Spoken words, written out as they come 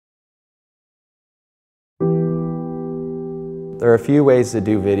There are a few ways to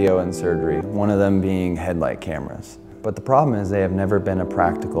do video in surgery, one of them being headlight cameras. But the problem is they have never been a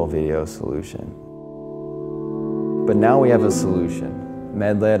practical video solution. But now we have a solution.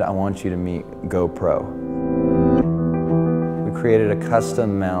 MedLED, I want you to meet GoPro. We created a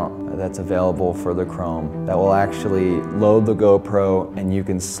custom mount that's available for the Chrome that will actually load the GoPro, and you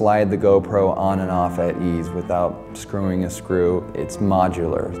can slide the GoPro on and off at ease without screwing a screw. It's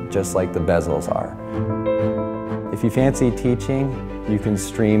modular, just like the bezels are. If you fancy teaching, you can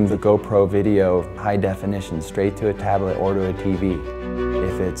stream the GoPro video high definition straight to a tablet or to a TV.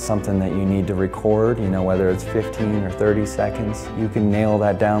 If it's something that you need to record, whether it's 15 or 30 seconds, you can nail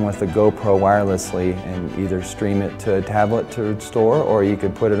that down with the GoPro wirelessly and either stream it to a tablet to store, or you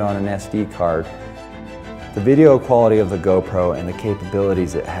could put it on an SD card. The video quality of the GoPro and the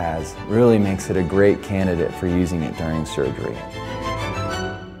capabilities it has really makes it a great candidate for using it during surgery.